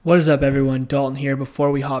What is up, everyone? Dalton here. Before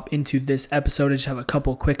we hop into this episode, I just have a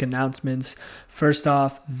couple quick announcements. First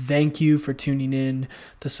off, thank you for tuning in.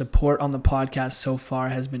 The support on the podcast so far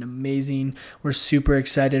has been amazing. We're super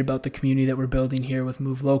excited about the community that we're building here with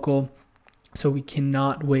Move Local. So we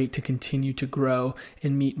cannot wait to continue to grow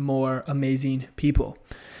and meet more amazing people.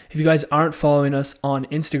 If you guys aren't following us on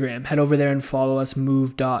Instagram, head over there and follow us,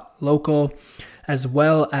 move.local, as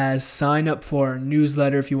well as sign up for our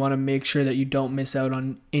newsletter if you want to make sure that you don't miss out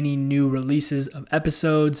on any new releases of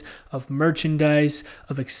episodes, of merchandise,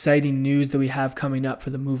 of exciting news that we have coming up for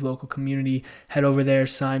the Move Local community. Head over there,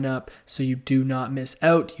 sign up so you do not miss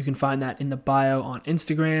out. You can find that in the bio on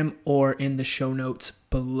Instagram or in the show notes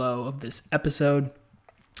below of this episode.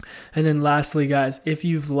 And then lastly, guys, if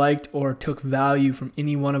you've liked or took value from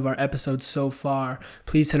any one of our episodes so far,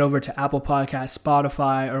 please head over to Apple Podcasts,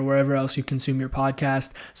 Spotify, or wherever else you consume your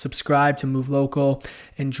podcast. Subscribe to Move Local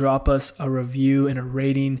and drop us a review and a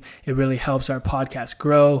rating. It really helps our podcast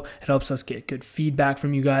grow. It helps us get good feedback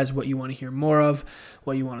from you guys, what you want to hear more of,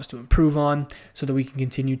 what you want us to improve on, so that we can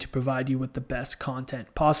continue to provide you with the best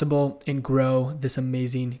content possible and grow this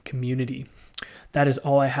amazing community. That is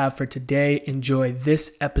all I have for today. Enjoy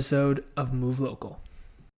this episode of Move Local.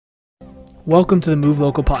 Welcome to the Move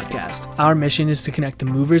Local podcast. Our mission is to connect the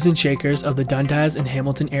movers and shakers of the Dundas and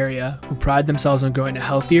Hamilton area who pride themselves on growing a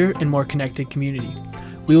healthier and more connected community.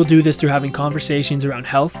 We will do this through having conversations around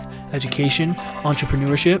health, education,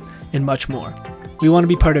 entrepreneurship, and much more. We want to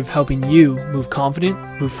be part of helping you move confident,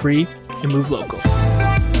 move free, and move local.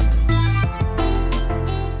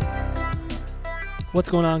 What's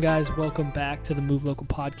going on, guys? Welcome back to the Move Local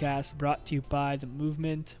podcast, brought to you by The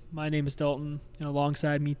Movement. My name is Dalton, and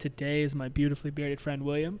alongside me today is my beautifully bearded friend,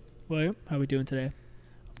 William. William, how are we doing today?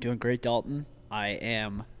 I'm doing great, Dalton. I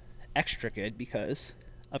am extra good because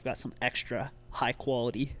I've got some extra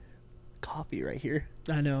high-quality coffee right here.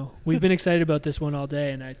 I know. We've been excited about this one all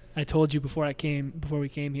day, and I told you before we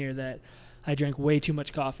came here that I drank way too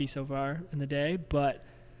much coffee so far in the day, but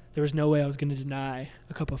there was no way I was going to deny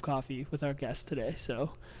a cup of coffee with our guest today.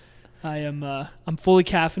 So I'm fully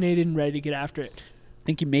caffeinated and ready to get after it. I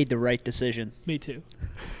think you made the right decision. Me too.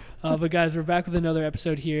 But guys, we're back with another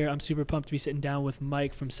episode here. I'm super pumped to be sitting down with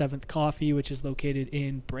Mike from 7th Coffee, which is located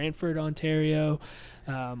in Brantford, Ontario.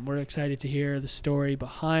 We're excited to hear the story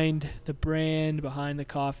behind the brand, behind the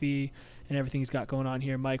coffee, and everything he's got going on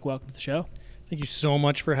here. Mike, welcome to the show. Thank you so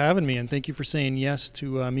much for having me, and thank you for saying yes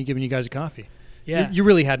to me giving you guys a coffee. Yeah, you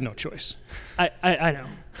really had no choice. I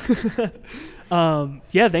know.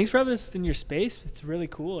 Yeah, thanks for having us in your space. It's really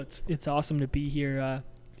cool. It's awesome to be here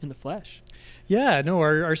in the flesh. Yeah, no,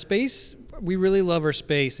 our space, we really love our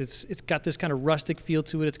space. It's got this kind of rustic feel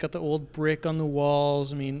to it. It's got the old brick on the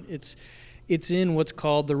walls. I mean, it's in what's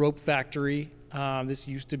called the Rope Factory. This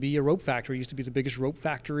used to be a rope factory. It used to be the biggest rope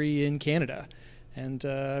factory in Canada. And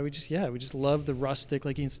we just love the rustic,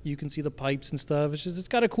 like you can see the pipes and stuff. It's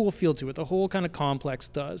got a cool feel to it. The whole kind of complex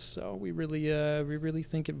does. So we really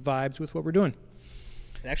think it vibes with what we're doing.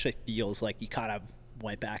 It actually feels like you kind of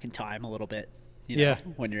went back in time a little bit. You know,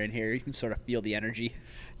 when you're in here, you can sort of feel the energy.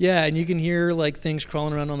 Yeah, and you can hear like things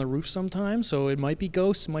crawling around on the roof sometimes. So it might be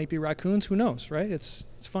ghosts, might be raccoons. Who knows, right? It's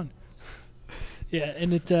fun. Yeah,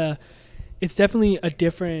 and it's definitely a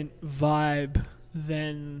different vibe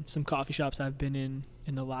than some coffee shops I've been in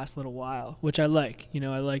the last little while, which I like. You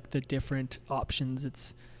know, I like the different options.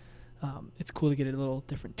 It's cool to get a little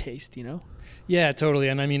different taste, you know? Yeah, totally.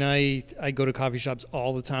 And I mean, I go to coffee shops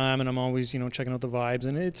all the time, and I'm always, checking out the vibes,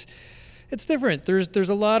 and it's different. There's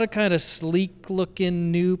a lot of kind of sleek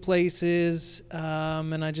looking new places,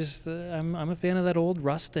 and I'm a fan of that old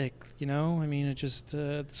rustic, I mean, it just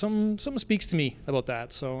something speaks to me about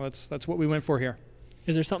that. So that's what we went for here.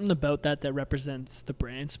 Is there something about that represents the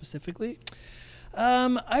brand specifically?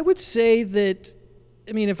 I would say that,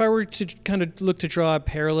 I mean, if I were to kind of look to draw a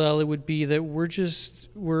parallel, it would be that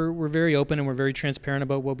we're very open and we're very transparent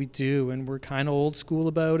about what we do, and we're kind of old school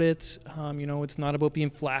about it. It's not about being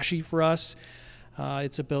flashy for us.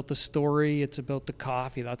 It's about the story. It's about the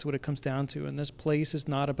coffee. That's what it comes down to. And this place is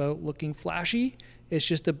not about looking flashy. It's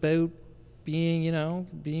just about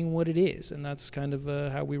being what it is. And that's kind of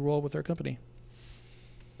how we roll with our company.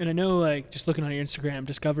 And I know, like, just looking on your Instagram,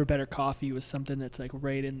 Discover Better Coffee was something that's, like,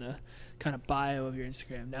 right in the kind of bio of your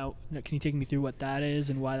Instagram. Now, can you take me through what that is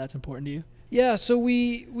and why that's important to you? Yeah, so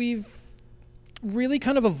we've really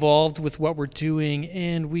kind of evolved with what we're doing,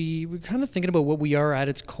 and we're kind of thinking about what we are at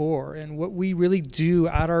its core. And what we really do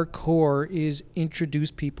at our core is introduce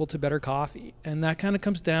people to better coffee. And that kind of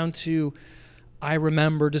comes down to, I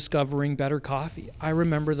remember discovering better coffee. I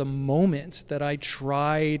remember the moment that I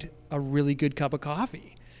tried a really good cup of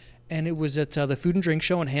coffee. and it was at the Food and Drink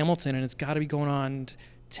Show in Hamilton, and it's got to be going on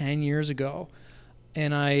 10 years ago.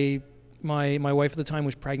 And my wife at the time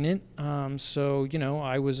was pregnant, so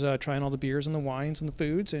I was trying all the beers and the wines and the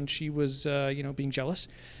foods, and she was being jealous.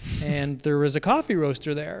 And there was a coffee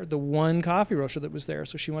roaster there, the one coffee roaster that was there.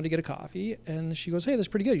 So she wanted to get a coffee, and she goes, "Hey, that's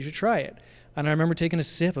pretty good. You should try it." And I remember taking a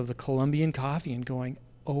sip of the Colombian coffee and going,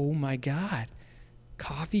 "Oh my God,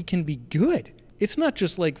 coffee can be good. It's not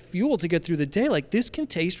just like fuel to get through the day. Like, this can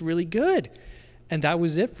taste really good." And that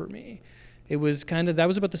was it for me. It was that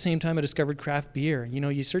was about the same time I discovered craft beer.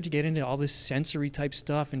 You start to get into all this sensory type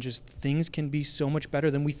stuff, and just things can be so much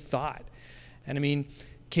better than we thought. And I mean,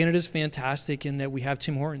 Canada's fantastic in that we have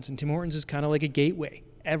Tim Hortons, and Tim Hortons is kind of like a gateway.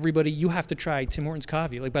 Everybody, you have to try Tim Hortons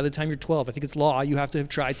coffee. Like, by the time you're 12, I think it's law, you have to have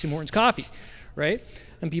tried Tim Hortons coffee, right?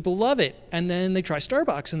 And people love it. And then they try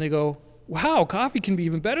Starbucks and they go, "Wow, coffee can be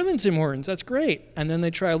even better than Tim Hortons. That's great." And then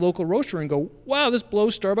they try a local roaster and go, "Wow, this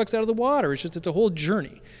blows Starbucks out of the water." It's a whole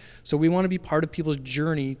journey. So we want to be part of people's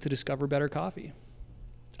journey to discover better coffee.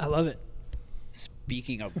 I love it.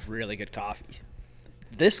 Speaking of really good coffee,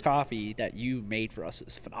 this coffee that you made for us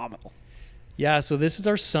is phenomenal. Yeah, so this is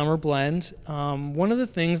our summer blend. One of the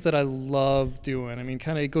things that I love doing,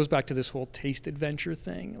 it goes back to this whole taste adventure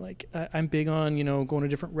thing. Like, I'm big on, going to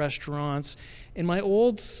different restaurants. In my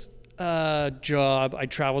old job, I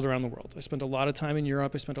traveled around the world. I spent a lot of time in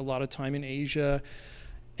Europe. I spent a lot of time in Asia.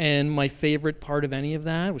 And my favorite part of any of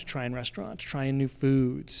that was trying restaurants, trying new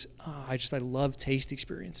foods. I love taste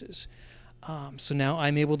experiences. So now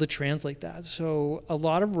I'm able to translate that. So a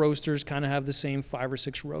lot of roasters kind of have the same 5 or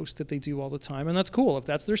 6 roasts that they do all the time. And that's cool. If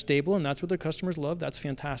that's their staple and that's what their customers love, that's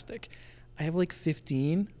fantastic. I have like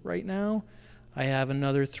 15 right now. I have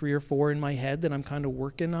another 3 or 4 in my head that I'm kind of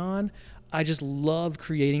working on. I just love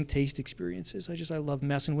creating taste experiences. I love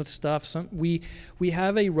messing with stuff. We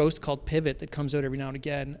have a roast called Pivot that comes out every now and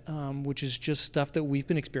again, which is just stuff that we've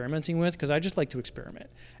been experimenting with, because I just like to experiment.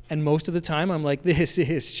 And most of the time I'm like, this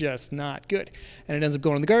is just not good. And it ends up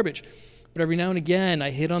going in the garbage. But every now and again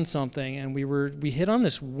I hit on something, and we hit on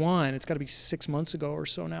this one. It's got to be 6 months ago or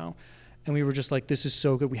so now. And we were just like, this is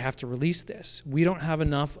so good, we have to release this. We don't have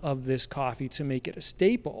enough of this coffee to make it a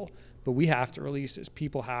staple, but we have to release this.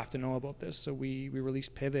 People have to know about this. So we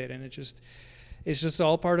released Pivot, and it's just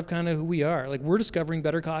all part of kind of who we are. Like, we're discovering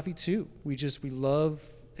better coffee too. We love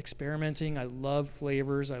experimenting. I love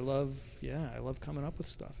flavors. I love coming up with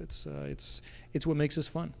stuff. It's what makes us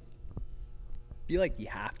fun. I feel like you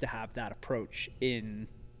have to have that approach in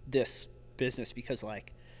this business, because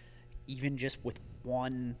like, even just with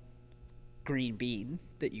one green bean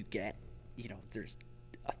that you get, there's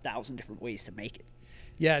 1,000 different ways to make it.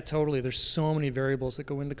 Yeah, totally. There's so many variables that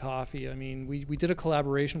go into coffee. I mean, we did a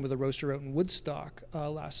collaboration with a roaster out in Woodstock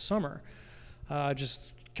last summer,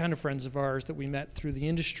 just kind of friends of ours that we met through the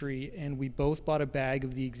industry, and we both bought a bag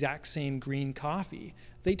of the exact same green coffee.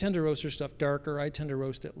 They tend to roast their stuff darker. I tend to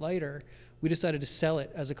roast it lighter. We decided to sell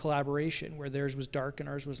it as a collaboration where theirs was dark and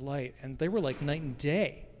ours was light, and they were like night and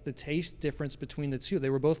day. The taste difference between the two. They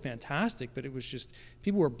were both fantastic, but it was just,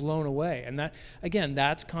 people were blown away. And that, again,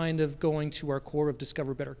 that's kind of going to our core of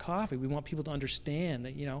Discover Better Coffee. We want people to understand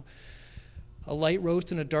that, a light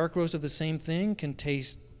roast and a dark roast of the same thing can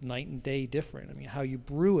taste night and day different. I mean, how you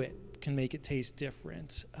brew it can make it taste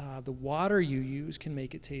different. The water you use can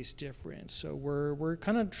make it taste different. So we're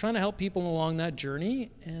kind of trying to help people along that journey.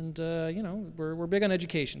 And, we're big on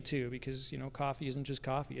education too, because, coffee isn't just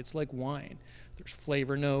coffee. It's like wine. There's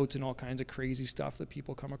flavor notes and all kinds of crazy stuff that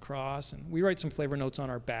people come across. And we write some flavor notes on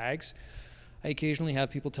our bags. I occasionally have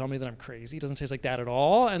people tell me that I'm crazy. It doesn't taste like that at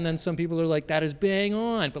all. And then some people are like, that is bang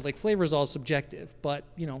on. But like, flavor is all subjective. But,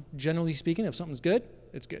 generally speaking, if something's good,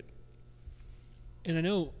 it's good. And I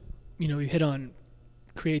know, you hit on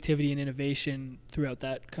creativity and innovation throughout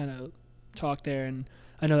that kind of talk there. And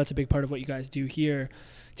I know that's a big part of what you guys do here.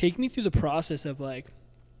 Take me through the process of like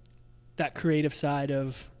that creative side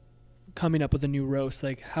of coming up with a new roast.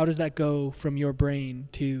 Like, how does that go from your brain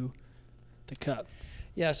to the cup?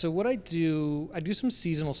 Yeah, so what I do some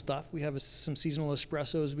seasonal stuff. We have some seasonal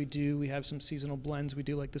espressos we have some seasonal blends we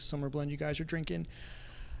do, like the summer blend you guys are drinking.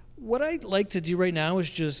 What I like to do right now is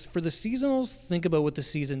just, for the seasonals, think about what the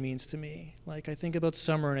season means to me. Like, I think about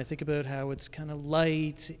summer, and I think about how it's kind of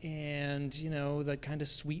light and, that kind of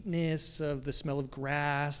sweetness of the smell of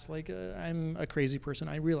grass. Like, I'm a crazy person.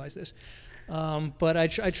 I realize this. But I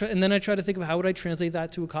try to think of how would I translate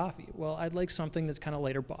that to a coffee. Well, I'd like something that's kind of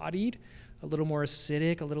lighter bodied, a little more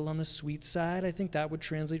acidic, a little on the sweet side. I think that would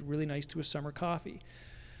translate really nice to a summer coffee.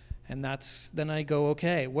 And then I go,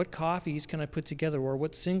 okay, what coffees can I put together, or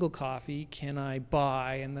what single coffee can I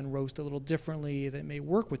buy and then roast a little differently that may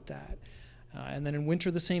work with that? And then in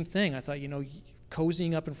winter, the same thing. I thought,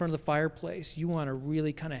 cozying up in front of the fireplace, you want a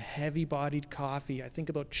really kind of heavy-bodied coffee. I think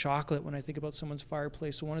about chocolate when I think about someone's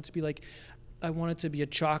fireplace. So I want it to be a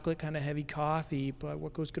chocolate kind of heavy coffee, but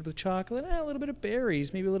what goes good with chocolate? A little bit of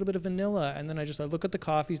berries, maybe a little bit of vanilla. And then I look at the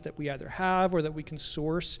coffees that we either have or that we can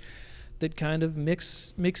source that kind of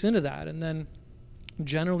mix into that. And then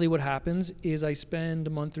generally what happens is I spend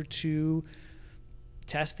a month or two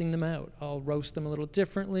testing them out. I'll roast them a little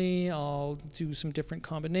differently. I'll do some different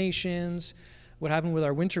combinations. What happened with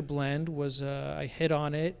our winter blend was I hit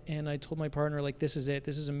on it, and I told my partner, like, this is it.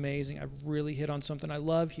 This is amazing. I've really hit on something I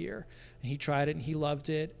love here. And he tried it, and he loved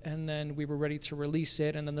it. And then we were ready to release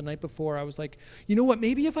it. And then the night before, I was like, you know what?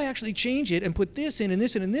 Maybe if I actually change it and put this in and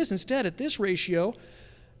this and this instead at this ratio.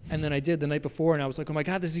 And then I did the night before, and I was like, oh, my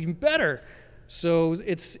God, this is even better. So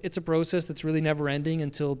it's a process that's really never ending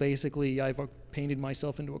until basically I've painted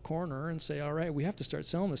myself into a corner and say, all right, we have to start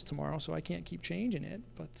selling this tomorrow, so I can't keep changing it.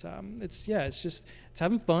 But it's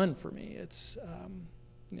having fun for me. It's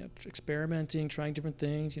experimenting, trying different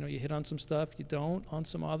things. You hit on some stuff, you don't on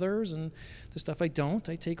some others, and the stuff I don't,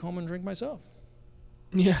 I take home and drink myself.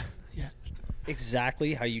 Yeah.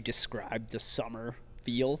 Exactly how you described the summer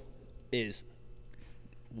feel is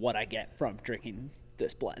what I get from drinking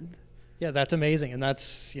this blend. Yeah, that's amazing, and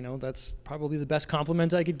that's probably the best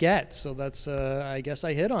compliment I could get. So that's I guess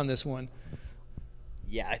I hit on this one.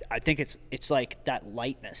 Yeah, I think it's like that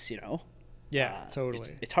lightness, Yeah,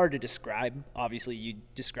 totally. It's hard to describe. Obviously, you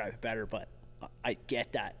describe it better, but I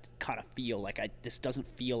get that kind of feel. Like this doesn't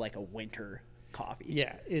feel like a winter coffee.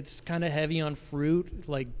 Yeah, it's kind of heavy on fruit,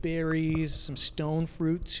 like berries, some stone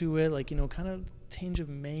fruit to it, like kind of tinge of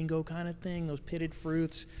mango kind of thing. Those pitted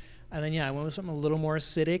fruits, and then I went with something a little more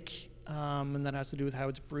acidic. And that has to do with how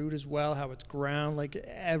it's brewed as well, how it's ground, like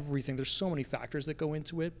everything. There's so many factors that go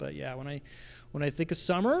into it. But yeah, when I think of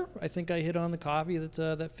summer, I think I hit on the coffee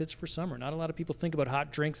that fits for summer. Not a lot of people think about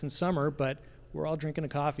hot drinks in summer, but we're all drinking a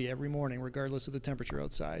coffee every morning, regardless of the temperature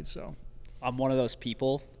outside. So I'm one of those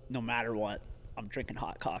people. No matter what, I'm drinking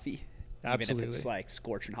hot coffee, absolutely, even if it's like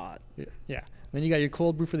scorching hot. Yeah. Then you got your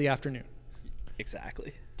cold brew for the afternoon.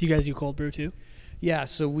 Exactly. Do you guys do cold brew too? Yeah,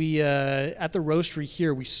 so we at the roastery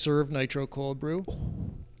here we serve nitro cold brew.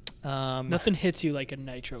 Nothing hits you like a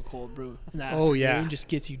nitro cold brew. Oh yeah, just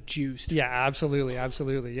gets you juiced. Yeah, absolutely,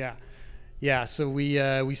 yeah. So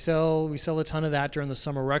we sell a ton of that during the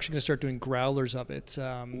summer. We're actually going to start doing growlers of it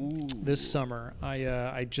this summer.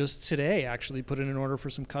 I just today actually put in an order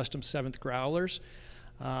for some custom 7th growlers.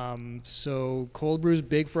 So cold brew is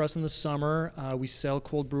big for us in the summer. We sell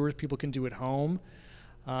cold brewers people can do at home.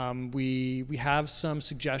 We have some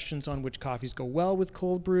suggestions on which coffees go well with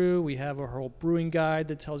cold brew. We have a whole brewing guide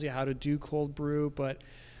that tells you how to do cold brew. But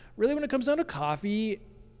really when it comes down to coffee,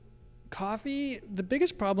 the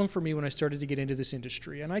biggest problem for me when I started to get into this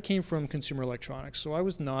industry, and I came from consumer electronics, so I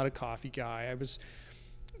was not a coffee guy. I was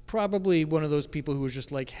probably one of those people who was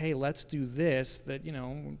just like, hey, let's do this, that,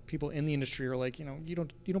 people in the industry are like, you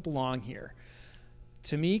don't belong here.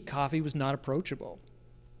 To me, coffee was not approachable.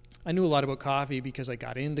 I knew a lot about coffee because I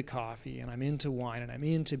got into coffee, and I'm into wine, and I'm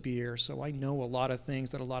into beer, so I know a lot of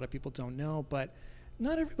things that a lot of people don't know, but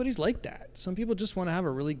not everybody's like that. Some people just want to have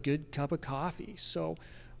a really good cup of coffee. So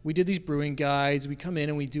we did these brewing guides. We come in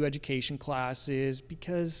and we do education classes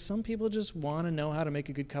because some people just want to know how to make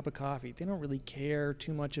a good cup of coffee. They don't really care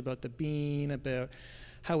too much about the bean, about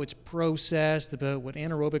how it's processed, about what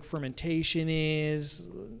anaerobic fermentation is.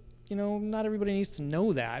 Not everybody needs to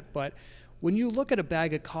know that, but when you look at a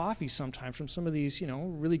bag of coffee sometimes from some of these,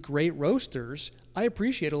 really great roasters, I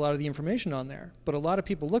appreciate a lot of the information on there. But a lot of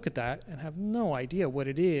people look at that and have no idea what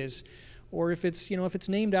it is. Or if it's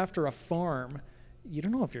named after a farm, you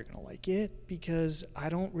don't know if you're going to like it because I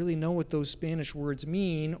don't really know what those Spanish words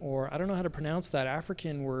mean, or I don't know how to pronounce that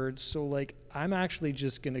African word. So I'm actually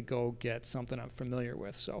just going to go get something I'm familiar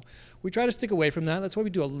with. So we try to stick away from that. That's why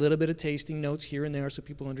we do a little bit of tasting notes here and there so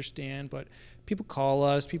people understand. But people call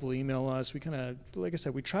us, people email us. We kind of, like I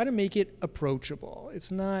said, we try to make it approachable.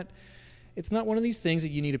 It's not one of these things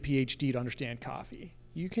that you need a PhD to understand coffee.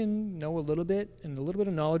 You can know a little bit, and a little bit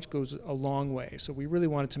of knowledge goes a long way. So we really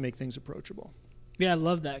wanted to make things approachable. Yeah, I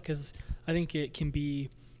love that because I think it can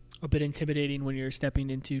be a bit intimidating when you're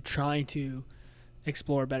stepping into trying to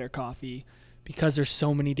explore better coffee because there's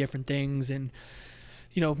so many different things. And,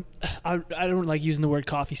 I don't like using the word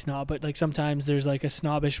coffee snob, but sometimes there's a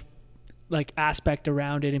snobbish aspect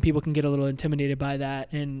around it, and people can get a little intimidated by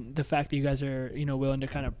that. And the fact that you guys are willing to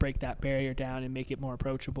kind of break that barrier down and make it more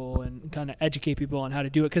approachable and kind of educate people on how to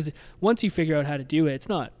do it, because once you figure out how to do it, it's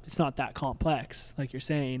not that complex, like you're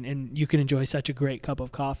saying, and you can enjoy such a great cup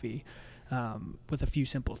of coffee. with a few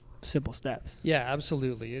simple steps. Yeah,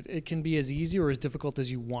 absolutely. It can be as easy or as difficult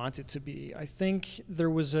as you want it to be. I think there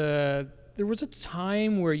was a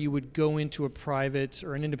time where you would go into a private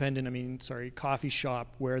or an independent, coffee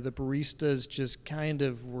shop where the baristas just kind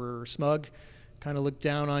of were smug, kind of looked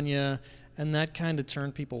down on you, and that kind of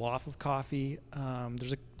turned people off of coffee.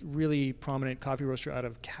 There's a really prominent coffee roaster out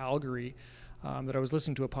of Calgary that I was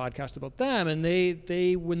listening to a podcast about them, and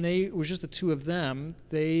it was just the two of them,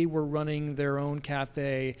 they were running their own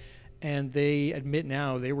cafe, and they admit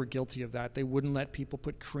now they were guilty of that. They wouldn't let people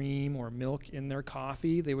put cream or milk in their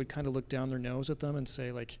coffee. They would kind of look down their nose at them and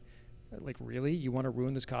say, like really? You want to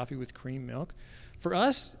ruin this coffee with cream milk? For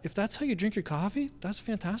us, if that's how you drink your coffee, that's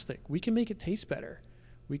fantastic. We can make it taste better.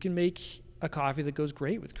 We can make a coffee that goes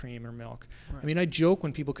great with cream or milk. Right. I mean, I joke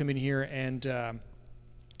when people come in here and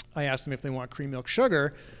I ask them if they want cream, milk,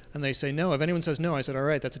 sugar, and they say no. If anyone says no, I said, all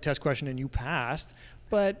right, that's a test question and you passed.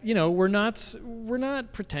 But, we're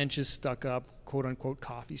not pretentious, stuck up, quote unquote,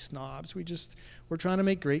 coffee snobs. We're trying to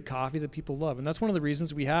make great coffee that people love. And that's one of the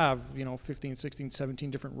reasons we have, 15, 16,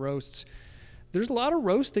 17 different roasts. There's a lot of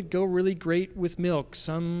roasts that go really great with milk.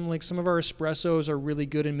 Some of our espressos are really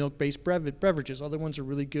good in milk-based beverages. Other ones are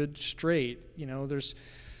really good straight.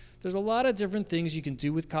 There's a lot of different things you can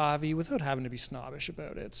do with coffee without having to be snobbish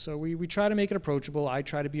about it. So we try to make it approachable. I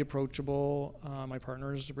try to be approachable. My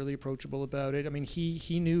partner is really approachable about it. I mean,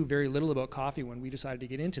 he knew very little about coffee when we decided to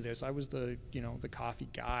get into this. I was the coffee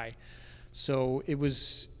guy. So it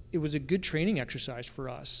was a good training exercise for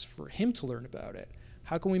us, for him to learn about it.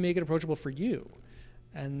 How can we make it approachable for you?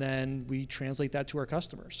 And then we translate that to our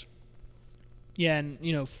customers. Yeah,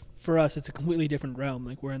 and for us, it's a completely different realm.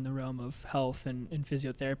 Like, we're in the realm of health and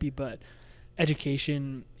physiotherapy, but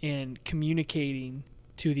education and communicating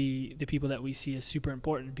to the people that we see is super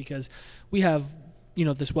important, because we have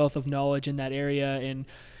this wealth of knowledge in that area, and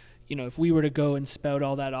if we were to go and spout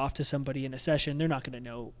all that off to somebody in a session, they're not going to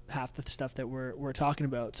know half the stuff that we're talking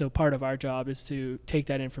about. So part of our job is to take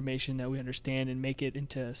that information that we understand and make it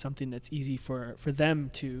into something that's easy for them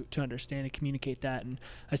to understand and communicate that. And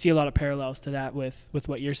I see a lot of parallels to that with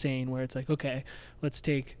what you're saying, where it's like, okay, let's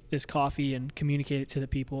take this coffee and communicate it to the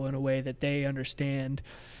people in a way that they understand,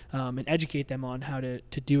 and educate them on how to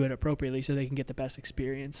do it appropriately so they can get the best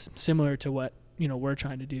experience, similar to what we're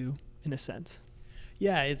trying to do in a sense.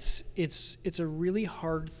 Yeah, it's a really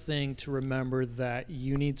hard thing to remember that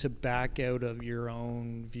you need to back out of your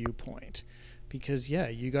own viewpoint, because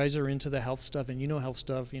you guys are into the health stuff and health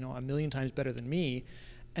stuff, a million times better than me.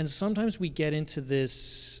 And sometimes we get into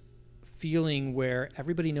this feeling where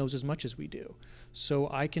everybody knows as much as we do. So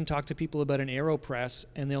I can talk to people about an AeroPress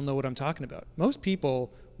and they'll know what I'm talking about. Most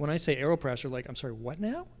people, when I say AeroPress, are like, I'm sorry, what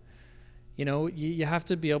now? You have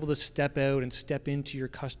to be able to step out and step into your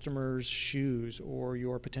customer's shoes or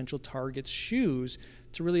your potential target's shoes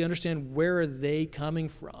to really understand where are they coming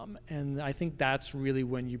from. And I think that's really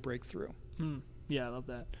when you break through. Yeah, I love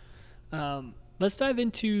that. Let's dive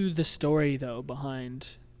into the story, though,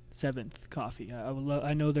 behind Seventh Coffee.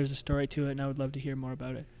 I know there's a story to it, and I would love to hear more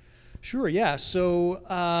about it. Sure, yeah. So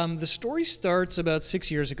the story starts about 6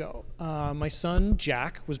 years ago. My son,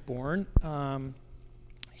 Jack, was born.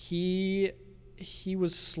 He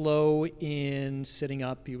was slow in sitting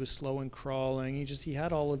up. He was slow in crawling. He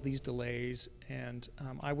had all of these delays, and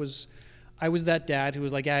I was that dad who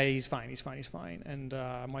was like, yeah, he's fine. And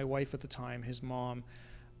my wife at the time, his mom,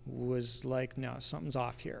 was like, no, something's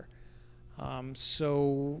off here.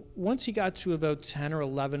 So once he got to about 10 or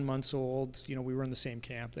 11 months old, we were in the same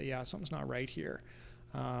camp that, something's not right here.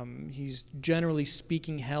 He's generally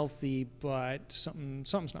speaking healthy, but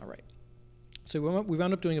something's not right. So we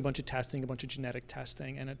wound up doing a bunch of testing, a bunch of genetic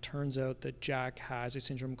testing, and it turns out that Jack has a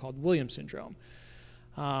syndrome called Williams syndrome.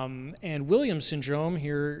 And Williams syndrome,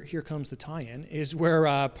 here comes the tie-in, is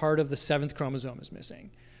where part of the 7th chromosome is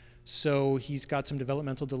missing. So he's got some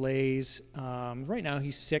developmental delays. Right now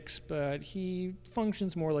he's 6, but he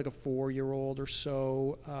functions more like a 4-year-old or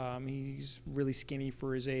so. He's really skinny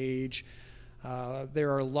for his age.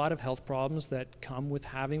 There are a lot of health problems that come with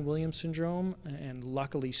having Williams syndrome, and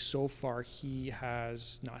luckily so far he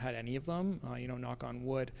has not had any of them, knock on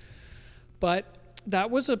wood. But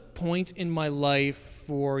that was a point in my life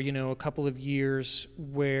for, a couple of years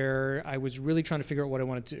where I was really trying to figure out what I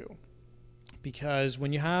want to do. Because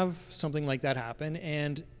when you have something like that happen,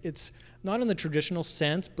 and it's not in the traditional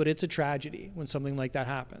sense, but it's a tragedy when something like that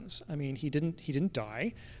happens. I mean, he didn't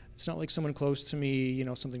die. It's not like someone close to me,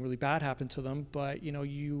 something really bad happened to them, but,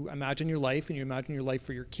 you imagine your life and you imagine your life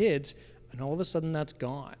for your kids, and all of a sudden that's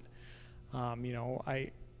gone.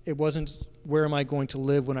 it wasn't where am I going to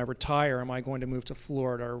live when I retire? Am I going to move to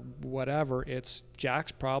Florida or whatever? It's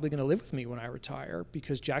Jack's probably going to live with me when I retire,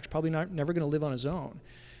 because Jack's probably never going to live on his own.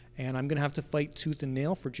 And I'm going to have to fight tooth and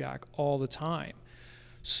nail for Jack all the time.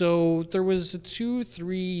 So there was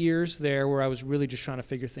 2-3 years there where I was really just trying to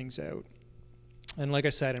figure things out. And like I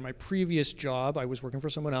said, in my previous job, I was working for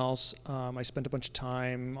someone else. I spent a bunch of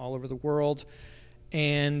time all over the world.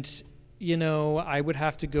 And, you know, I would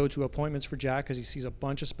have to go to appointments for Jack because he sees a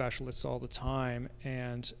bunch of specialists all the time.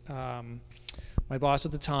 And my boss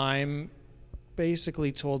at the time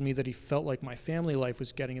basically told me that he felt like my family life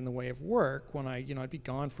was getting in the way of work when I'd be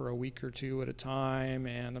gone for a week or two at a time,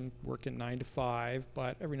 and I'm working 9 to 5,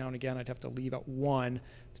 but every now and again I'd have to leave at 1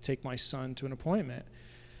 to take my son to an appointment.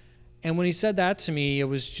 And when he said that to me, it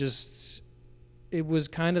was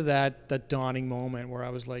kind of that dawning moment where I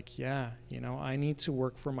was like, yeah, I need to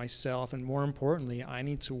work for myself, and more importantly, I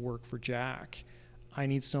need to work for Jack. I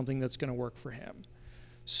need something that's going to work for him.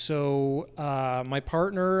 So my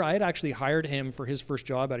partner, I had actually hired him for his first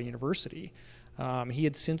job at a university. He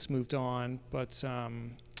had since moved on, but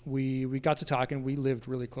we got to talking. We lived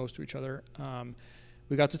really close to each other.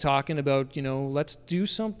 We got to talking about, let's do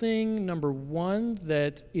something, number one,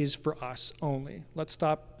 that is for us only. Let's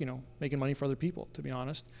stop, making money for other people, to be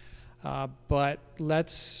honest. But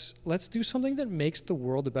let's do something that makes the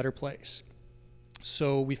world a better place.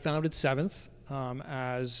 So we founded Seventh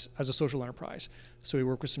as a social enterprise. So we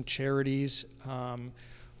work with some charities.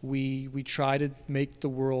 We try to make the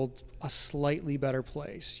world a slightly better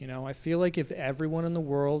place. I feel like if everyone in the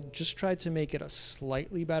world just tried to make it a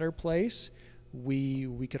slightly better place,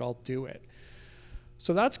 we could all do it.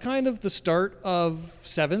 So that's kind of the start of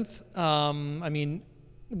Seventh.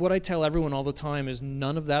 What I tell everyone all the time is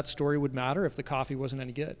none of that story would matter if the coffee wasn't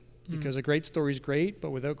any good. Because a great story is great,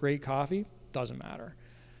 but without great coffee, doesn't matter.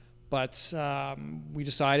 But we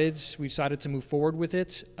decided to move forward with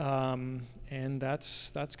it, and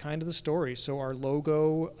that's kind of the story. So our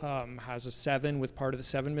logo has a 7 with part of the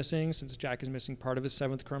 7 missing. Since Jack is missing part of his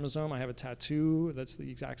 7th chromosome, I have a tattoo that's the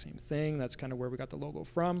exact same thing. That's kind of where we got the logo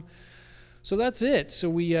from. So that's it. So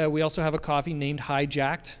we also have a coffee named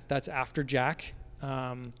Hijacked. That's after Jack.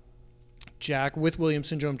 Jack with Williams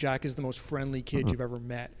syndrome. Jack is the most friendly kid you've ever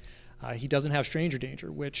met. He doesn't have stranger danger,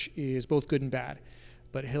 which is both good and bad.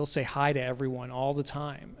 But he'll say hi to everyone all the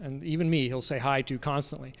time. And even me, he'll say hi to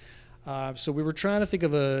constantly. So we were trying to think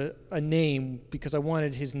of a name because I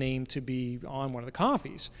wanted his name to be on one of the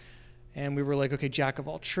coffees. And we were like, okay, Jack of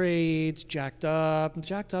all trades, Jacked Up.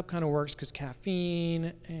 Jacked Up kind of works because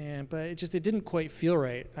caffeine, but it didn't quite feel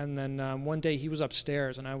right. And then one day he was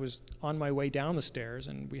upstairs and I was on my way down the stairs,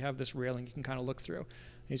 and we have this railing you can kind of look through. And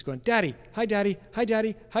he's going, Daddy, hi Daddy, hi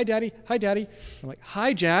Daddy, hi Daddy, hi Daddy. I'm like,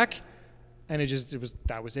 hi Jack. And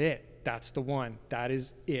that was it. That's the one. That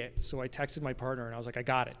is it. So I texted my partner and I was like, I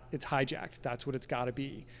got it. It's hijacked. That's what it's got to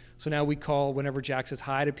be. So now we call whenever Jack says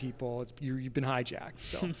hi to people, you've been hijacked.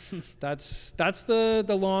 So that's the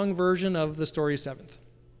long version of the story of Seventh.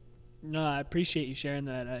 No, I appreciate you sharing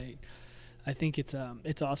that. I think it's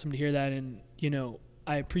awesome to hear that, and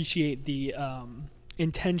I appreciate the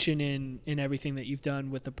intention in everything that you've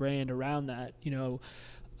done with the brand around that.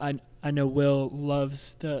 I know Will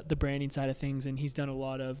loves the branding side of things, and he's done a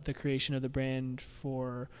lot of the creation of the brand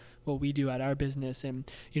for what we do at our business. And,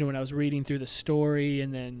 when I was reading through the story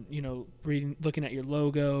and then, looking at your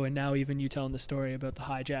logo, and now even you telling the story about the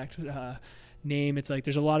hijacked name, it's like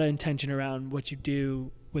there's a lot of intention around what you do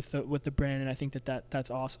with the brand, and I think that's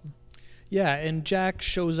awesome. Yeah, and Jack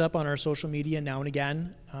shows up on our social media now and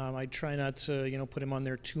again. I try not to, put him on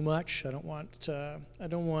there too much. I don't want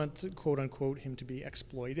quote unquote him to be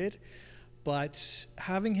exploited, but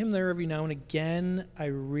having him there every now and again, I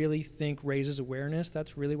really think raises awareness.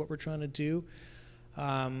 That's really what we're trying to do.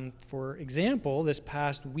 For example, this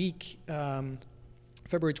past week,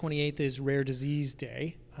 February 28th is Rare Disease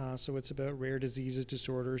Day. So it's about rare diseases,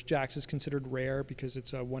 disorders. Jack's is considered rare because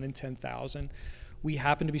it's 1 in 10,000. We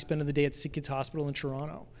happen to be spending the day at Sick Kids Hospital in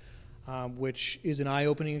Toronto, which is an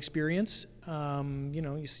eye-opening experience.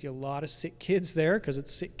 You see a lot of sick kids there because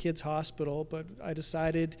it's Sick Kids Hospital, but I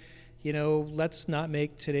decided, let's not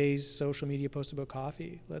make today's social media post about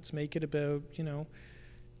coffee. Let's make it about,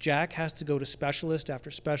 Jack has to go to specialist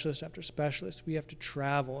after specialist after specialist. We have to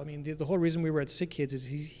travel. I mean, the whole reason we were at Sick Kids is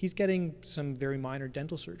he's getting some very minor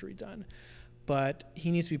dental surgery done, but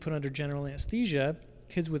he needs to be put under general anesthesia.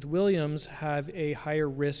 Kids with Williams have a higher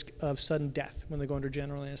risk of sudden death when they go under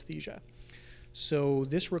general anesthesia. So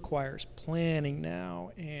this requires planning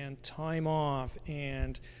now and time off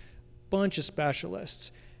and a bunch of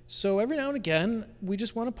specialists. So every now and again, we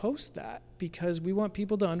just want to post that because we want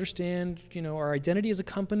people to understand, our identity as a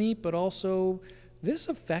company, but also this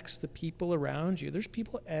affects the people around you. There's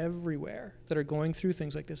people everywhere that are going through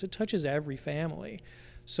things like this. It touches every family.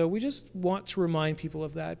 So we just want to remind people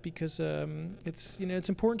of that because it's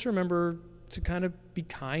important to remember to kind of be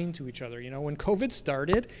kind to each other. When COVID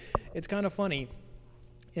started, it's kind of funny.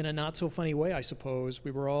 In a not so funny way, I suppose,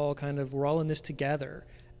 we're all in this together,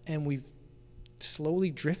 and we've slowly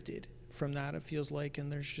drifted from that, it feels like, and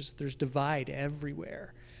there's divide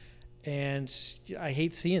everywhere, and I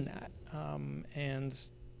hate seeing that, and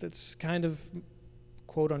that's kind of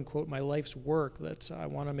quote unquote my life's work, that I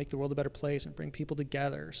want to make the world a better place and bring people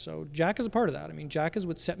together. So Jack is a part of that. I mean, Jack is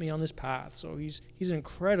what set me on this path, so he's an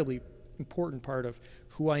incredibly important part of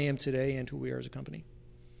who I am today and who we are as a company.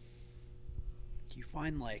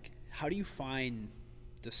 How do you find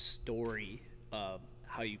the story of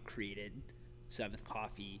how you created Seventh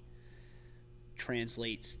Coffee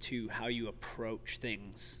translates to how you approach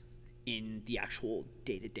things in the actual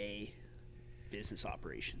day-to-day business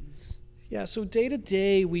operations? Yeah, so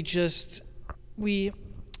day-to-day, we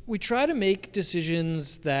try to make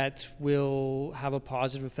decisions that will have a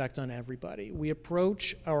positive effect on everybody. We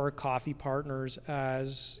approach our coffee partners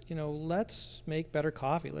as, let's make better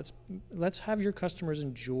coffee. Let's have your customers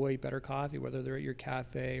enjoy better coffee, whether they're at your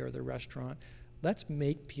cafe or their restaurant. Let's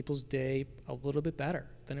make people's day a little bit better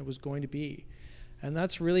than it was going to be. And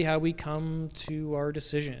that's really how we come to our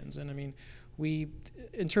decisions. And I mean,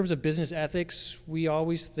 in terms of business ethics, we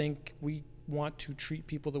always think we want to treat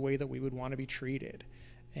people the way that we would want to be treated.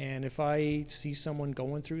 And if I see someone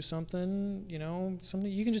going through something,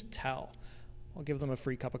 something you can just tell, I'll give them a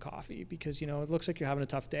free cup of coffee because, it looks like you're having a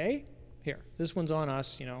tough day. Here, this one's on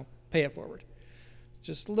us, pay it forward.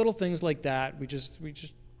 Just little things like that. We just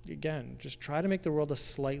try to make the world a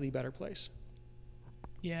slightly better place.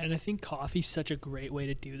 Yeah, and I think coffee's such a great way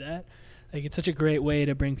to do that. Like, it's such a great way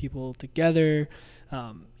to bring people together.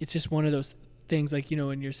 It's just one of those things, like,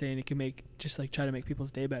 when you're saying it can try to make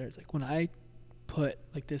people's day better. It's like when I put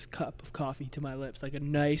like this cup of coffee to my lips, like a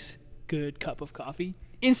nice, good cup of coffee,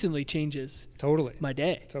 instantly changes my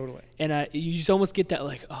day. Totally. And you just almost get that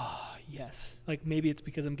like, oh, yes. Like maybe it's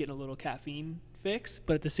because I'm getting a little caffeine fix,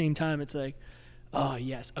 but at the same time, it's like, oh,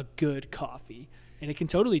 yes, a good coffee. And it can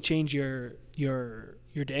totally change your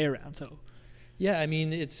day around. So, yeah, I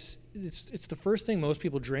mean, it's the first thing most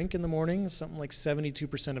people drink in the morning. Something like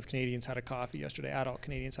 72% of Canadians had a coffee yesterday. Adult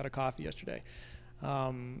Canadians had a coffee yesterday.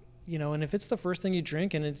 And if it's the first thing you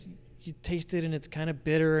drink and you taste it and it's kind of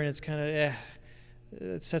bitter and it's kind of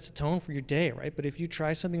it sets a tone for your day, right? But if you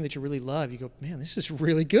try something that you really love, you go, man, this is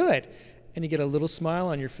really good. And you get a little smile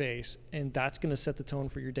on your face, and that's going to set the tone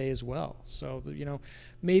for your day as well. So,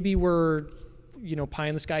 maybe we're, pie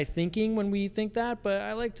in the sky thinking when we think that, but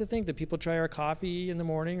I like to think that people try our coffee in the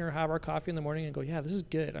morning or have our coffee in the morning and go, yeah, this is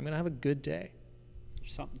good. I'm going to have a good day.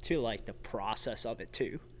 There's something to like the process of it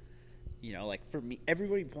too. Like for me,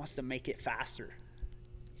 everybody wants to make it faster.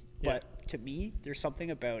 Yeah. But to me, there's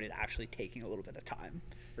something about it actually taking a little bit of time,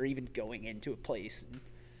 or even going into a place and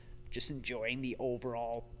just enjoying the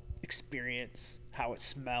overall experience, how it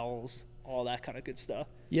smells, all that kind of good stuff.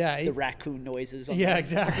 Yeah. The raccoon noises.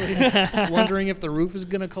 Exactly. Wondering if the roof is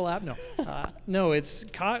going to collapse. No, it's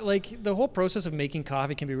like the whole process of making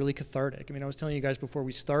coffee can be really cathartic. I mean, I was telling you guys before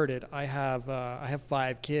we started, I have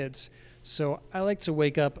 5 kids. So I like to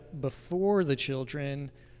wake up before the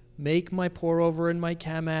children, make my pour over in my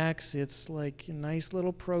Chemex. It's like a nice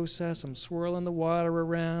little process. I'm swirling the water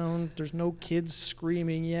around. There's no kids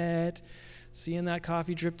screaming yet. Seeing that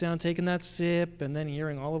coffee drip down, taking that sip, and then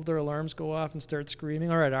hearing all of their alarms go off and start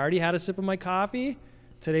screaming. All right, I already had a sip of my coffee.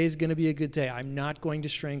 Today's going to be a good day. I'm not going to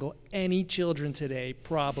strangle any children today,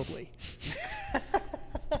 probably.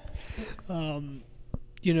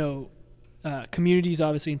 Community is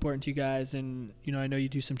obviously important to you guys, and I know you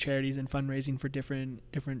do some charities and fundraising for different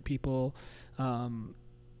people.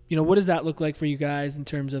 What does that look like for you guys in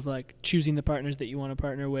terms of like choosing the partners that you want to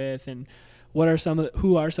partner with, and who are some of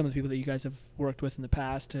the people that you guys have worked with in the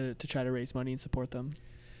past to try to raise money and support them?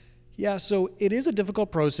 Yeah, so it is a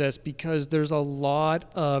difficult process because there's a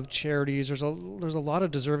lot of charities, there's a lot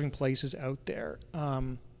of deserving places out there.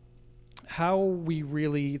 The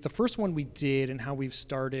first one we did and how we've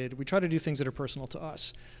started, we try to do things that are personal to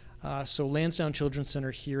us. So Lansdowne Children's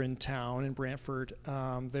Center here in town in Brantford,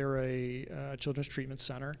 they're a children's treatment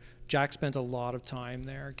center. Jack spent a lot of time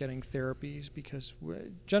there getting therapies because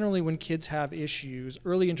generally when kids have issues,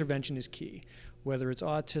 early intervention is key, whether it's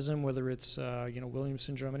autism, whether it's Williams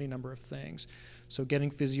syndrome, any number of things. So getting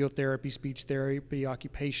physiotherapy, speech therapy,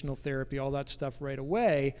 occupational therapy, all that stuff right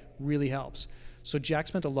away really helps. So Jack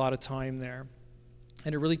spent a lot of time there.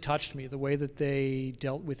 And it really touched me, the way that they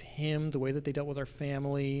dealt with him, the way that they dealt with our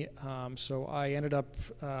family. So I ended up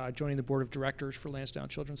joining the board of directors for Lansdowne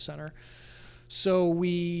Children's Center. So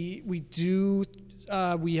we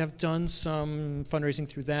have done some fundraising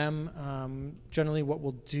through them. Generally what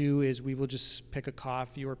we'll do is we will just pick a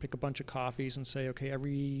coffee or pick a bunch of coffees and say, okay,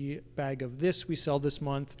 every bag of this we sell this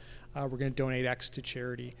month, we're going to donate X to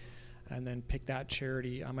charity. And then pick that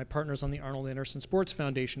charity. My partner's on the Arnold Anderson Sports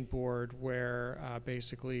Foundation board, where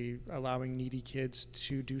basically allowing needy kids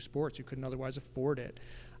to do sports who couldn't otherwise afford it.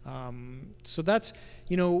 So that's,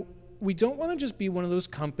 we don't want to just be one of those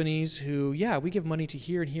companies who, we give money to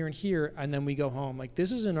here and here and here, and then we go home. Like,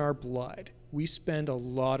 this is in our blood. We spend a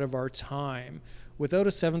lot of our time without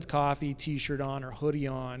a Seventh Coffee t-shirt on or hoodie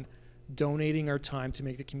on, donating our time to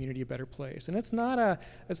make the community a better place. And it's not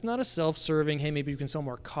a self-serving, hey, maybe you can sell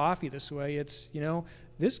more coffee this way. It's,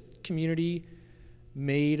 this community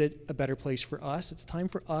made it a better place for us. It's time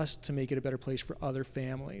for us to make it a better place for other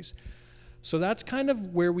families. So that's kind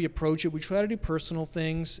of where we approach it. We try to do personal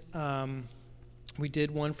things. We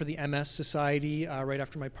did one for the MS Society right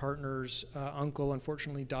after my partner's uncle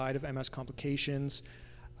unfortunately died of MS complications.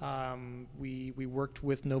 We worked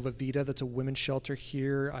with Nova Vita, that's a women's shelter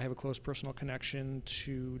here. I have a close personal connection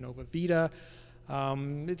to Nova Vita.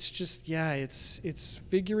 It's just, it's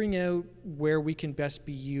figuring out where we can best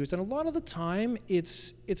be used. And a lot of the time,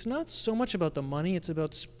 it's not so much about the money, it's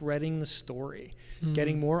about spreading the story,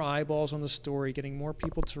 getting more eyeballs on the story, getting more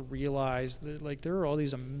people to realize that, like, there are all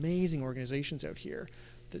these amazing organizations out here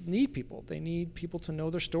that need people. They need people to know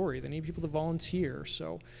their story. They need people to volunteer.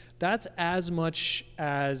 So that's as much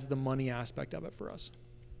as the money aspect of it for us.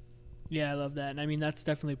 Yeah, I love that. And I mean, that's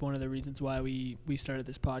definitely one of the reasons why we started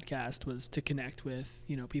this podcast, was to connect with,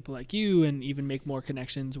 people like you, and even make more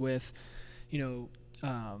connections with,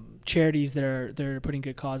 charities that are putting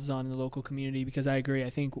good causes on in the local community. Because I agree. I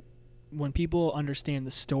think when people understand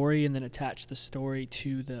the story and then attach the story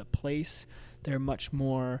to the place, they're much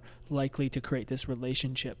more likely to create this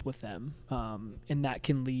relationship with them. And that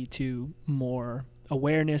can lead to more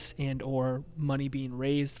awareness and or money being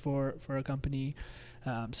raised for a company.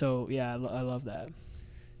 So yeah, I love that.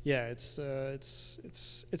 Yeah, it's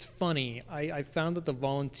funny. I found that the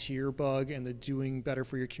volunteer bug and the doing better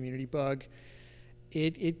for your community bug,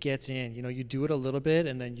 it gets in. You do it a little bit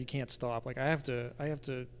and then you can't stop. Like, I have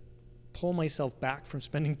to pull myself back from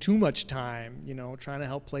spending too much time, trying to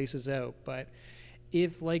help places out. But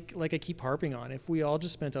if, like I keep harping on, if we all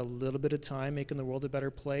just spent a little bit of time making the world a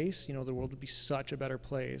better place, the world would be such a better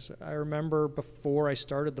place. I remember before I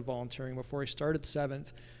started the volunteering, before I started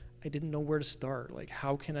Seventh, I didn't know where to start. Like,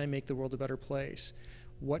 how can I make the world a better place?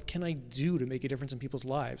 What can I do to make a difference in people's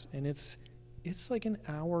lives? And it's like an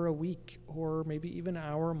hour a week, or maybe even an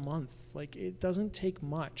hour a month. Like, it doesn't take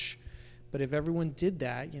much. But if everyone did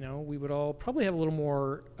that, we would all probably have a little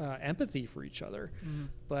more empathy for each other. Mm-hmm.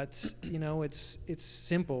 But, it's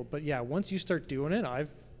simple. But yeah, once you start doing it, I've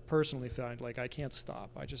personally found, like, I can't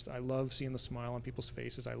stop. I love seeing the smile on people's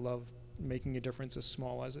faces. I love making a difference as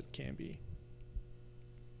small as it can be.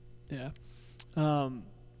 Yeah. I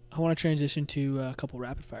want to transition to a couple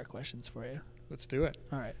rapid fire questions for you. Let's do it.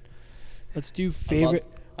 All right. Let's do favorite.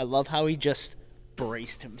 I love how he just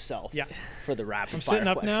braced himself for the rapid fire questions. I'm sitting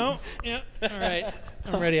up questions. now. Yeah. All right.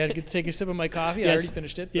 I'm ready. I could take a sip of my coffee. Yes. I already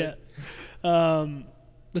finished it. Yeah.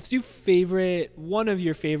 Let's do one of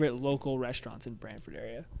your favorite local restaurants in Brantford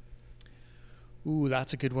area. Ooh,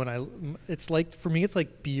 that's a good one. It's like, for me, it's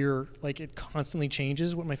like beer. Like, it constantly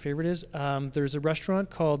changes what my favorite is. There's a restaurant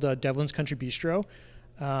called Devlin's Country Bistro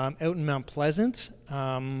out in Mount Pleasant,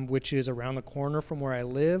 which is around the corner from where I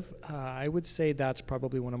live. I would say that's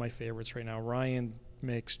probably one of my favorites right now. Ryan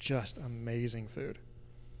makes just amazing food.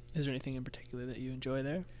 Is there anything in particular that you enjoy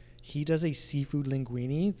there? He does a seafood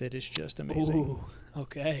linguine that is just amazing. Ooh,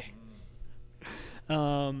 okay.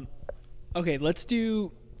 Okay, let's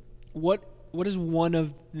do what is one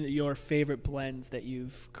of your favorite blends that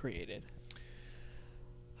you've created?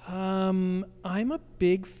 I'm a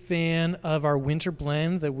big fan of our winter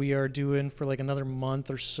blend that we are doing for like another month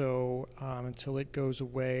or so until it goes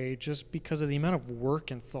away, just because of the amount of work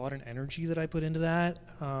and thought and energy that I put into that,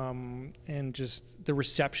 and just the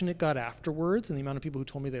reception it got afterwards and the amount of people who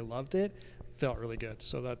told me they loved it felt really good.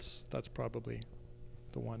 So that's probably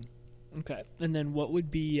the one. Okay. And then what would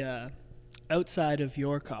be outside of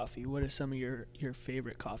your coffee, what are some of your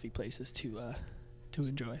favorite coffee places to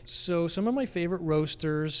enjoy? So some of my favorite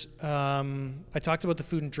roasters, I talked about the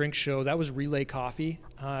Food and Drink Show. That was Relay Coffee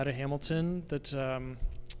out of Hamilton. That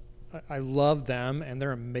I love them, and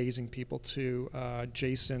they're amazing people too.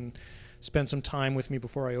 Jason spent some time with me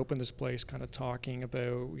before I opened this place, kind of talking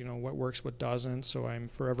about, what works, what doesn't. So I'm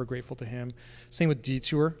forever grateful to him. Same with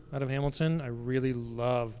Detour out of Hamilton. I really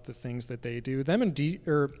love the things that they do. Them and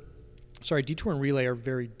Detour and Relay are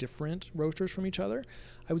very different roasters from each other.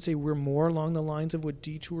 I would say we're more along the lines of what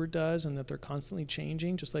Detour does, and that they're constantly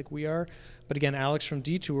changing, just like we are. But again, Alex from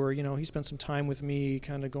Detour, he spent some time with me,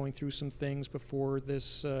 kind of going through some things before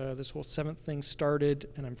this whole 7th thing started,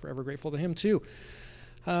 and I'm forever grateful to him too.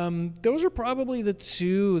 Those are probably the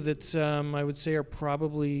two that I would say are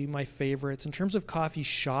probably my favorites. In terms of coffee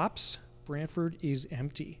shops, Brantford is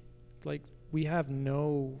empty. Like, we have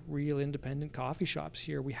no real independent coffee shops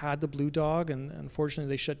here. We had the Blue Dog, and unfortunately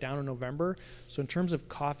they shut down in November. So in terms of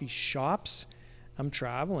coffee shops, I'm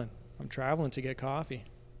traveling to get coffee.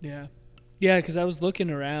 Yeah, because I was looking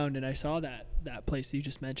around and I saw that place you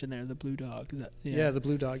just mentioned there, the Blue Dog. Is that? Yeah, the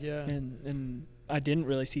Blue Dog. Yeah, and I didn't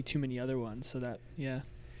really see too many other ones. So that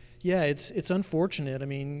Yeah, it's unfortunate. I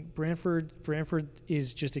mean, Brantford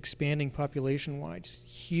is just expanding population-wise. It's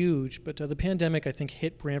huge, but the pandemic, I think,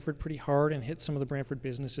 hit Brantford pretty hard and hit some of the Brantford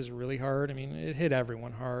businesses really hard. I mean, it hit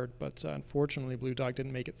everyone hard, but unfortunately, Blue Dog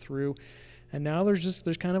didn't make it through. And now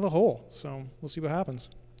there's kind of a hole, so we'll see what happens.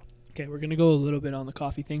 Okay, we're going to go a little bit on the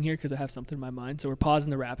coffee thing here because I have something in my mind. So we're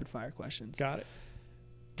pausing the rapid-fire questions. Got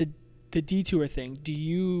it. The Detour thing, do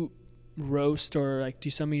you roast, or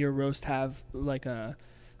do some of your roasts have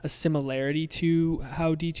a similarity to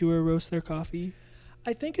how Detour roasts their coffee?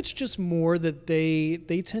 I think it's just more that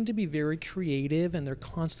they tend to be very creative, and they're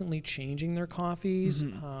constantly changing their coffees.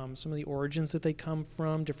 Mm-hmm. Some of the origins that they come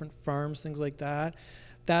from, different farms, things like that.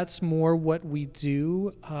 That's more what we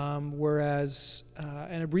do. Whereas,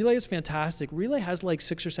 and Relay is fantastic. Relay has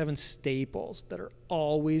 6 or 7 staples that are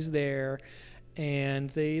always there. And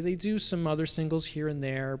they do some other singles here and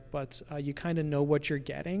there, but you kind of know what you're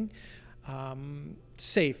getting.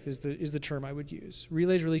 Safe is the term I would use.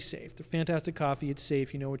 Relay's really safe. They're fantastic coffee. It's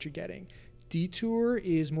safe. You know what you're getting. Detour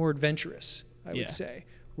is more adventurous, I would say,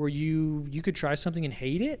 where you could try something and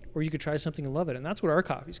hate it, or you could try something and love it. And that's what our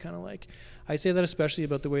coffee's kind of like. I say that especially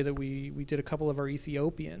about the way that we did a couple of our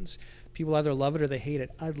Ethiopians. People either love it or they hate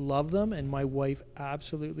it. I love them, and my wife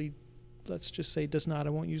absolutely, let's just say, does not. I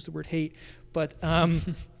won't use the word hate, but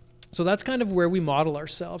so that's kind of where we model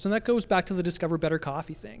ourselves. And that goes back to the Discover Better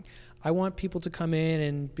Coffee thing. I want people to come in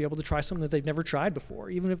and be able to try something that they've never tried before.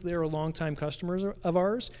 Even if they're a longtime customers of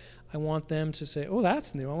ours, I want them to say, oh,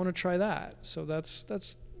 that's new. I want to try that. So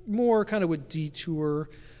that's more kind of what Detour,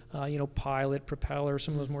 Pilot, Propeller,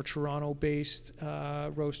 some of those more Toronto-based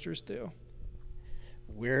roasters do.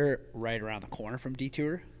 We're right around the corner from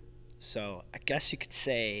Detour, so I guess you could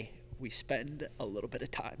say we spend a little bit of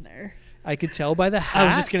time there. I could tell by the hat. I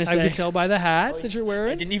was just going to say. I could tell by the hat that you're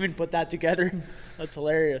wearing. I didn't even put that together. That's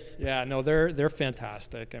hilarious. Yeah, no, they're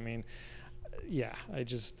fantastic. I mean, yeah, I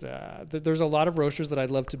just there's a lot of roasters that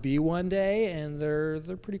I'd love to be one day, and they're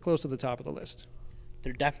pretty close to the top of the list.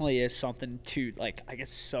 There definitely is something to, I get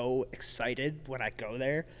so excited when I go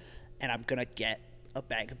there, and I'm going to get a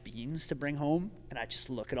bag of beans to bring home, and I just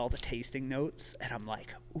look at all the tasting notes, and I'm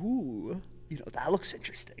like, ooh, that looks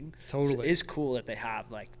interesting. Totally. So it is cool that they have,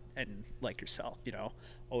 and like yourself,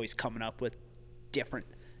 always coming up with different,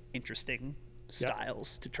 interesting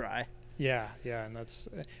styles to try. Yeah, and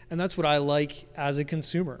that's what I like as a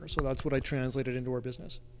consumer. So that's what I translated into our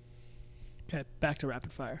business. Okay, back to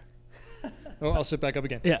rapid fire. Oh, I'll sit back up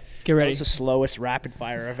again. Yeah, get ready. That was the slowest rapid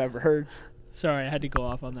fire I've ever heard. Sorry, I had to go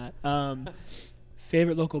off on that.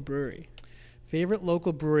 Favorite local brewery? Favorite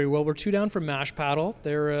local brewery? Well, we're 2 down from Mash Paddle.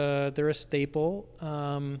 They're a staple.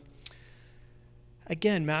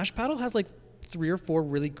 Again, Mash Paddle has 3 or 4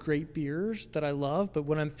 really great beers that I love, but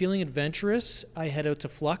when I'm feeling adventurous, I head out to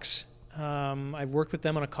Flux. I've worked with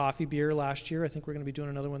them on a coffee beer last year. I think we're going to be doing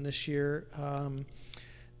another one this year.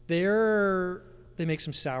 They make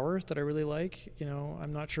some sours that I really like.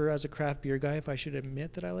 I'm not sure as a craft beer guy if I should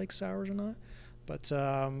admit that I like sours or not. But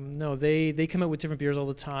no, they come out with different beers all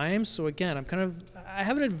the time. So again, I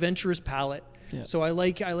have an adventurous palate. Yeah. So I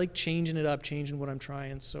like changing it up, changing what I'm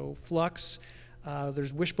trying. So Flux,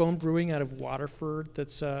 there's Wishbone Brewing out of Waterford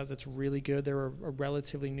that's really good. They're a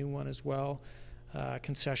relatively new one as well.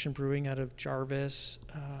 Concession Brewing out of Jarvis.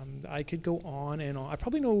 I could go on and on. I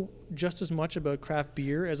probably know just as much about craft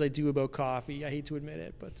beer as I do about coffee. I hate to admit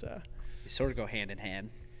it, but they sort of go hand in hand.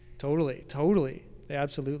 Totally. They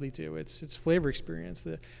absolutely do. It's flavor experience.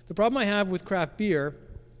 The problem I have with craft beer,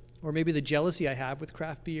 or maybe the jealousy I have with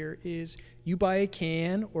craft beer, is you buy a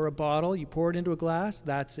can or a bottle, you pour it into a glass,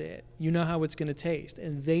 that's it. You know how it's going to taste,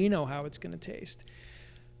 and they know how it's going to taste.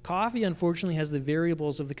 Coffee, unfortunately, has the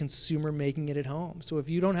variables of the consumer making it at home. So if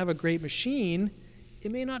you don't have a great machine,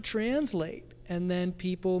 it may not translate. And then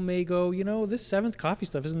people may go, this Seventh Coffee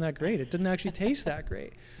stuff isn't that great. It didn't actually taste that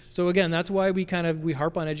great. So again, that's why we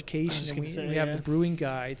harp on education, and we have the brewing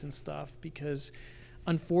guides and stuff, because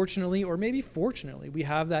unfortunately, or maybe fortunately, we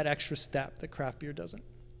have that extra step that craft beer doesn't.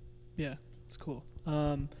 Yeah, it's cool.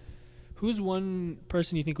 Who's one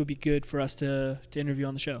person you think would be good for us to interview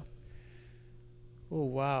on the show? Oh,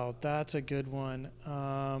 wow. That's a good one.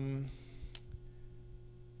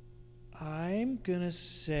 I'm going to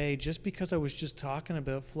say, just because I was just talking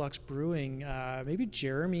about Flux Brewing, maybe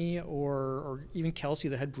Jeremy or even Kelsey,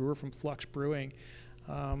 the head brewer from Flux Brewing.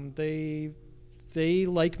 They,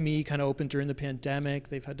 like me, kind of opened during the pandemic.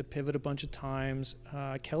 They've had to pivot a bunch of times.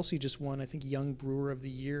 Kelsey just won, I think, Young Brewer of the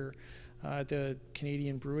Year at the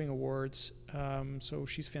Canadian Brewing Awards. So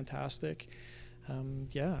she's fantastic.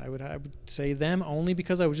 I would say them only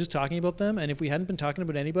because I was just talking about them. And if we hadn't been talking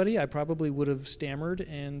about anybody, I probably would have stammered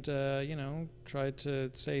and, tried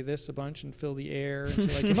to say this a bunch and fill the air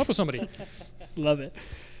until I came up with somebody. Love it.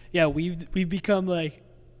 Yeah, we've become like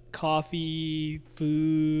coffee,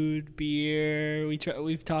 food, beer.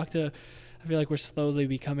 We've talked to, I feel like we're slowly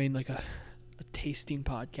becoming like a tasting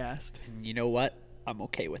podcast. And you know what? I'm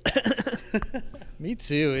okay with that. Me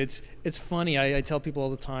too. It's funny. I tell people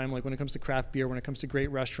all the time, like when it comes to craft beer, when it comes to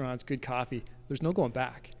great restaurants, good coffee, there's no going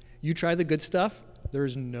back. You try the good stuff,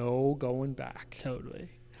 there's no going back. Totally.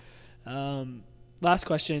 Last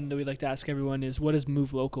question that we'd like to ask everyone is, what does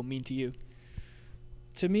Move Local mean to you?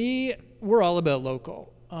 To me, we're all about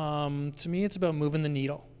local. To me, it's about moving the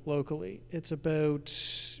needle locally. It's about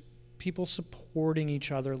people supporting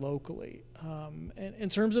each other locally. And in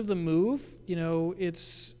terms of the move,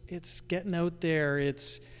 it's getting out there.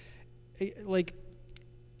 It's like,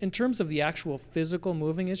 in terms of the actual physical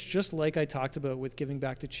moving, it's just like I talked about with giving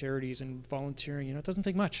back to charities and volunteering. It doesn't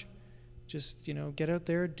take much. Just, get out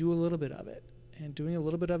there, do a little bit of it. And doing a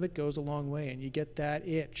little bit of it goes a long way, and you get that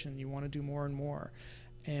itch and you want to do more and more.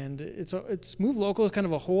 And it's Move Local is kind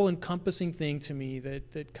of a whole encompassing thing to me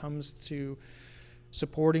that comes to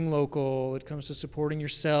supporting local. It comes to supporting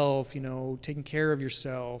yourself, taking care of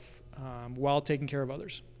yourself while taking care of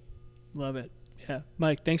others. Love it. Yeah.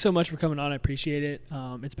 Mike, thanks so much for coming on. I appreciate it.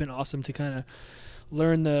 It's been awesome to kind of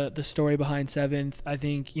learn the story behind Seventh. I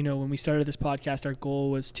think, when we started this podcast, our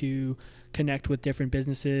goal was to connect with different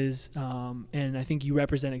businesses. And I think you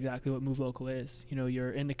represent exactly what Move Local is.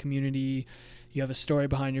 You're in the community. You have a story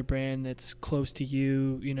behind your brand that's close to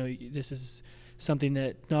you. This is something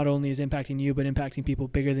that not only is impacting you, but impacting people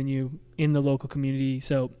bigger than you in the local community.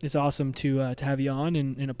 So it's awesome to have you on,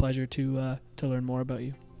 and a pleasure to learn more about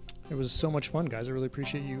you. It was so much fun, guys. I really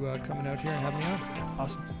appreciate you coming out here and having me on.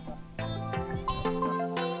 Awesome.